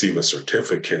 or receive a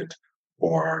certificate,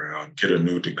 or get a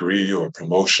new degree or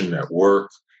promotion at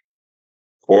work,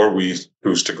 or we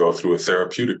choose to go through a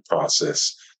therapeutic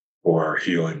process for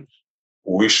healing,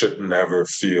 we should never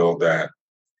feel that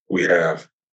we have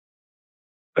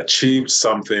achieved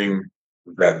something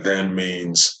that then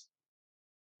means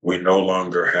we no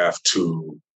longer have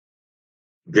to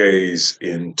gaze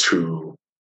into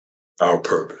our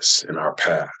purpose and our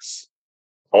path.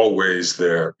 Always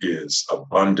there is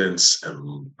abundance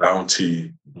and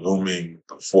bounty blooming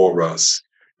before us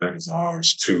that is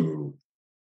ours to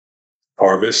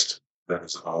harvest, that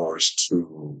is ours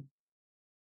to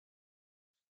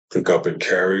pick up and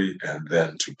carry, and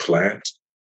then to plant.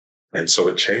 And so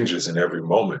it changes in every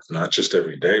moment, not just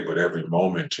every day, but every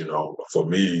moment. For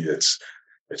me, it's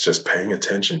just paying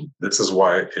attention. This is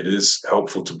why it is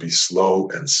helpful to be slow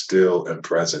and still and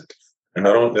present. And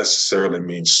I don't necessarily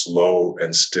mean slow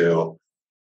and still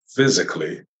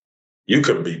physically. You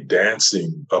can be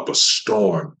dancing up a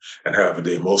storm and have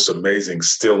the most amazing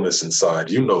stillness inside.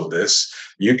 You know this.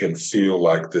 You can feel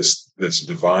like this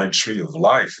divine tree of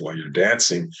life while you're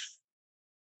dancing.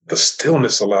 The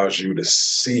stillness allows you to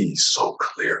see so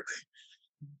clearly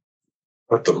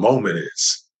what the moment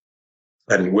is.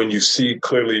 And when you see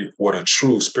clearly what a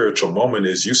true spiritual moment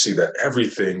is, you see that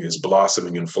everything is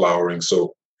blossoming and flowering.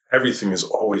 So everything is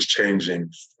always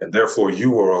changing, and therefore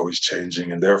you are always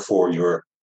changing, and therefore your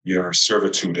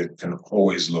servitude it can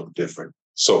always look different.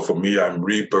 So for me, I'm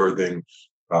rebirthing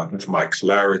my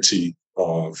clarity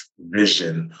of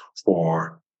vision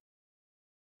for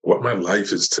what my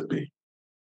life is to be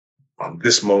on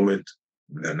this moment,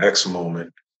 the next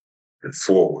moment, and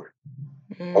forward.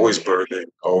 Always Mm. birthing,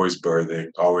 always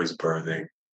birthing, always birthing.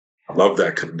 I love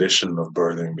that condition of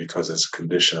birthing because it's a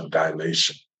condition of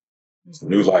dilation. It's a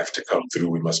new Mhm. life to come through.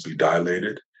 We must be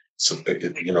dilated. So,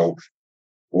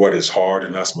 what is hard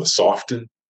in us must soften.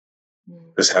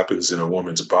 Mm. This happens in a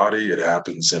woman's body. It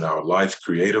happens in our life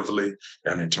creatively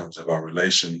and in terms of our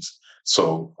relations.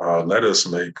 So let us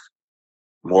make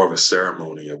more of a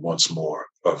ceremony and once more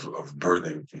of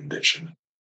birthing condition.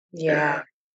 Yeah.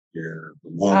 Yeah, yeah,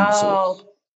 womb. Oh,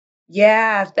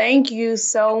 yeah, thank you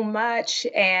so much.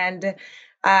 And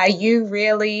you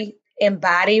really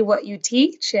embody what you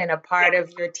teach, and a part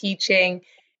of your teaching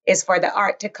is for the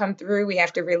art to come through. We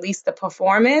have to release the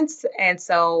performance. And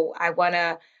so I want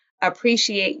to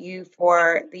appreciate you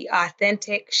for the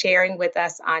authentic sharing with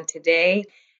us on today.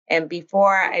 And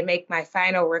before I make my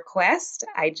final request,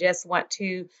 I just want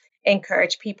to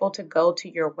encourage people to go to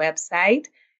your website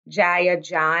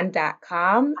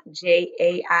jayajohn.com,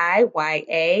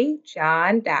 Jaiya,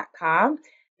 John.com.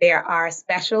 There are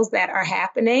specials that are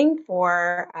happening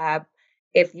for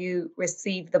if you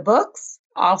receive the books,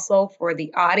 also for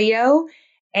the audio.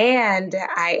 And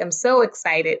I am so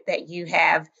excited that you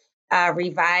have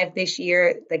revived this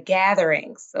year the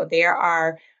gatherings. So there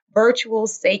are virtual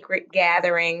sacred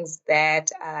gatherings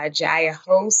that Jaiya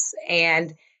hosts,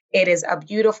 and it is a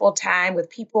beautiful time with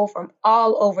people from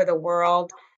all over the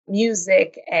world,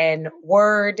 music and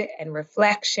word and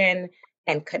reflection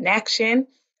and connection.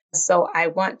 So I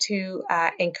want to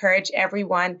encourage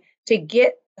everyone to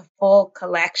get the full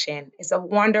collection. It's a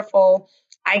wonderful,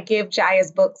 I give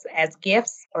Jaya's books as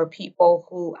gifts for people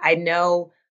who I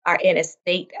know are in a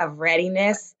state of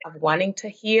readiness, of wanting to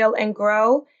heal and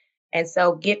grow. And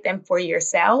so get them for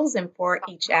yourselves and for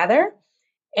each other.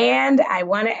 And I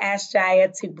want to ask Jaya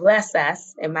to bless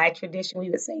us. In my tradition, we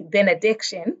would say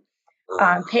benediction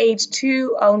on page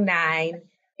 209.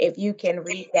 If you can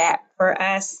read that for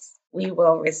us, we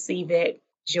will receive it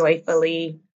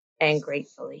joyfully and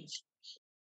gratefully.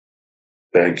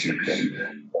 Thank you.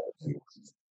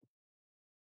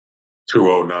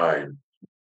 209.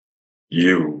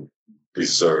 You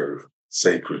deserve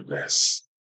sacredness.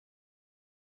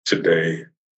 Today,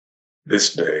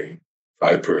 this day,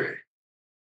 I pray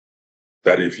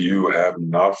that if you have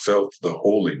not felt the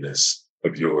holiness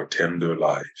of your tender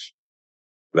life,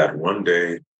 that one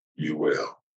day you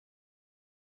will.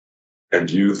 And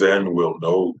you then will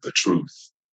know the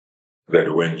truth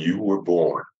that when you were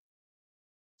born,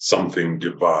 something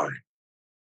divine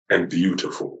and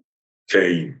beautiful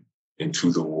came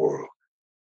into the world.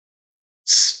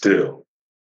 Still,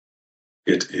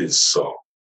 it is so.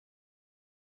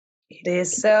 It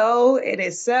is so, it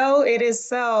is so, it is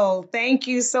so. Thank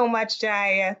you so much,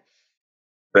 Jaya.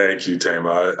 Thank you,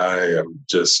 Tama. I am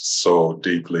just so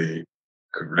deeply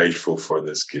grateful for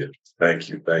this gift. Thank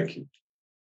you. Thank you.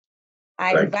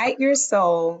 I Thank you. invite your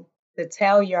soul to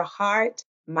tell your heart,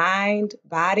 mind,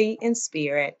 body, and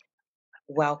spirit,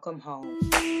 welcome home.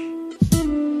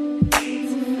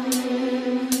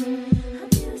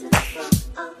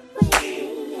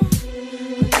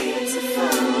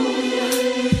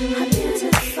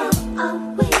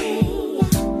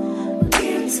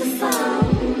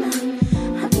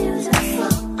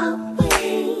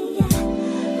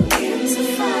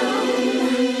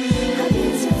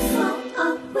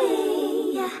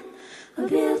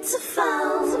 Beautiful.